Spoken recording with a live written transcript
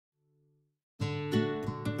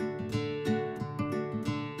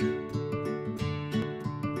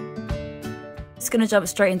just going to jump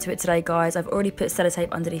straight into it today, guys. I've already put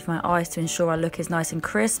sellotape underneath my eyes to ensure our look is nice and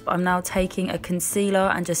crisp. I'm now taking a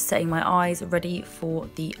concealer and just setting my eyes ready for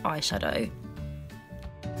the eyeshadow.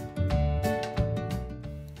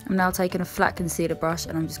 I'm now taking a flat concealer brush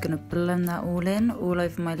and I'm just going to blend that all in, all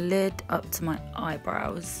over my lid, up to my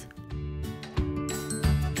eyebrows.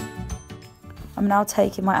 I'm now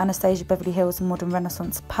taking my Anastasia Beverly Hills Modern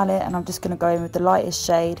Renaissance palette and I'm just going to go in with the lightest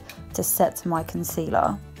shade to set my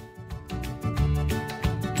concealer.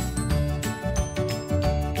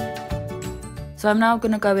 So I'm now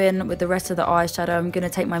going to go in with the rest of the eyeshadow. I'm going to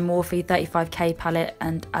take my Morphe 35K palette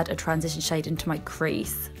and add a transition shade into my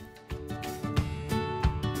crease.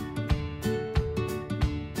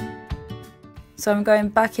 So I'm going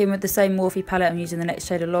back in with the same Morphe palette. I'm using the next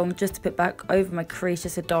shade along just to put back over my crease,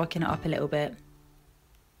 just to darken it up a little bit.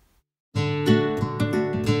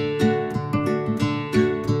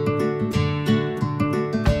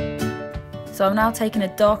 So I'm now taking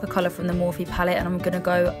a darker colour from the Morphe palette and I'm going to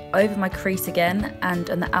go over my crease again and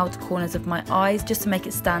on the outer corners of my eyes just to make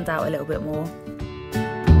it stand out a little bit more.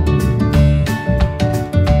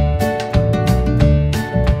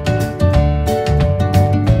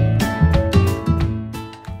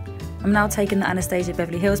 I'm now taking the Anastasia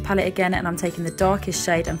Beverly Hills palette again and I'm taking the darkest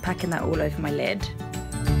shade and packing that all over my lid.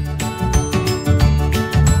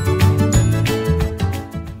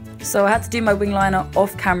 So I had to do my wing liner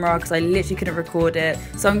off camera because I literally couldn't record it.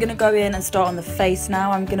 So I'm going to go in and start on the face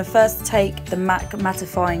now. I'm going to first take the MAC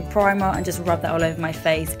mattifying primer and just rub that all over my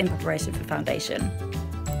face in preparation for foundation.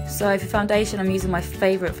 So for foundation, I'm using my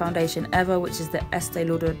favourite foundation ever, which is the Estee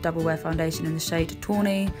Lauder Double Wear Foundation in the shade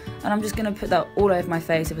Tawny. And I'm just going to put that all over my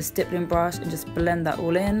face with a stippling brush and just blend that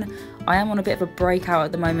all in. I am on a bit of a breakout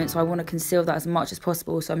at the moment, so I want to conceal that as much as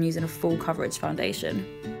possible, so I'm using a full coverage foundation.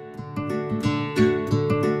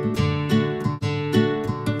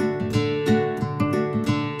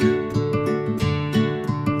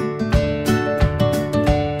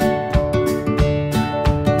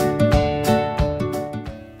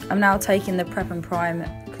 I'm now taking the Prep and Prime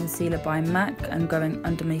Concealer by MAC and going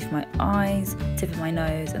underneath my eyes, tip of my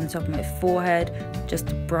nose and the top of my forehead just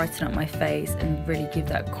to brighten up my face and really give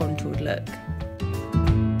that contoured look.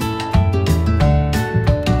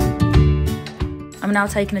 I'm now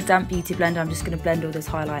taking a damp beauty blender. I'm just going to blend all this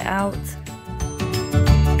highlight out.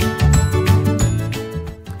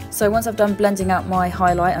 So once I've done blending out my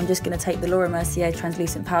highlight, I'm just going to take the Laura Mercier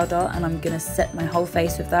translucent powder and I'm going to set my whole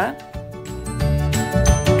face with that.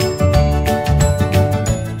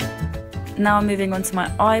 Now I'm moving on to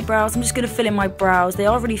my eyebrows. I'm just going to fill in my brows. They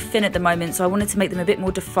are really thin at the moment, so I wanted to make them a bit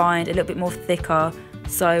more defined, a little bit more thicker.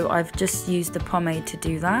 So I've just used the pomade to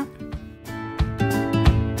do that.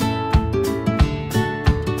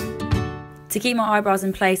 To keep my eyebrows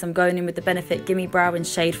in place, I'm going in with the Benefit Gimme Brow in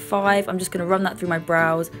shade 5. I'm just going to run that through my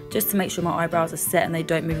brows just to make sure my eyebrows are set and they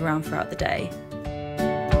don't move around throughout the day.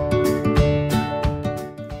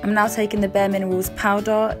 I'm now taking the Bare Minerals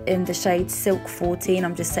powder in the shade Silk 14.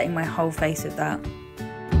 I'm just setting my whole face with that.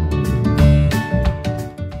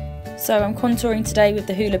 So I'm contouring today with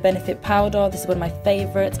the Hoola Benefit powder. This is one of my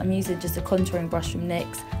favourites. I'm using just a contouring brush from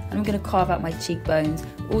NYX and I'm going to carve out my cheekbones.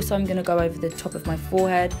 Also I'm going to go over the top of my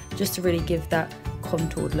forehead just to really give that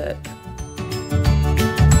contoured look.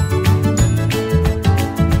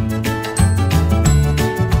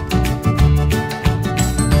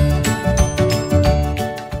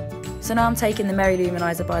 So now I'm taking the Mary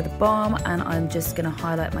Luminizer by the Balm and I'm just going to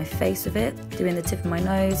highlight my face with it, doing the tip of my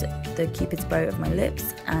nose, the Cupid's bow of my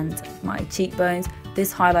lips and my cheekbones.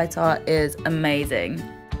 This highlighter is amazing.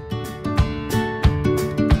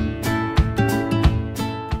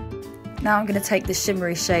 Now I'm going to take the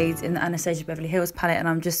shimmery shades in the Anastasia Beverly Hills palette and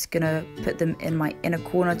I'm just going to put them in my inner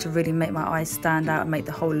corner to really make my eyes stand out and make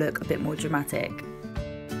the whole look a bit more dramatic.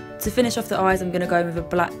 To finish off the eyes, I'm going to go in with a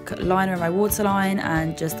black liner in my waterline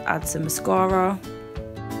and just add some mascara.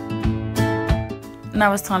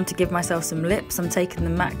 Now it's time to give myself some lips. I'm taking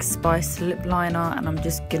the MAC Spice lip liner and I'm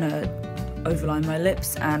just going to overline my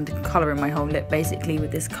lips and colour in my whole lip basically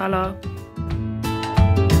with this colour.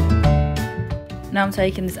 Now I'm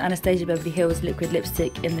taking this Anastasia Beverly Hills liquid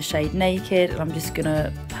lipstick in the shade Naked and I'm just going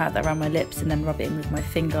to pat that around my lips and then rub it in with my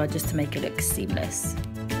finger just to make it look seamless.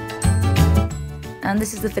 And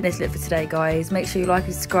this is the finished look for today, guys. Make sure you like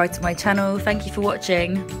and subscribe to my channel. Thank you for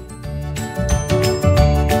watching.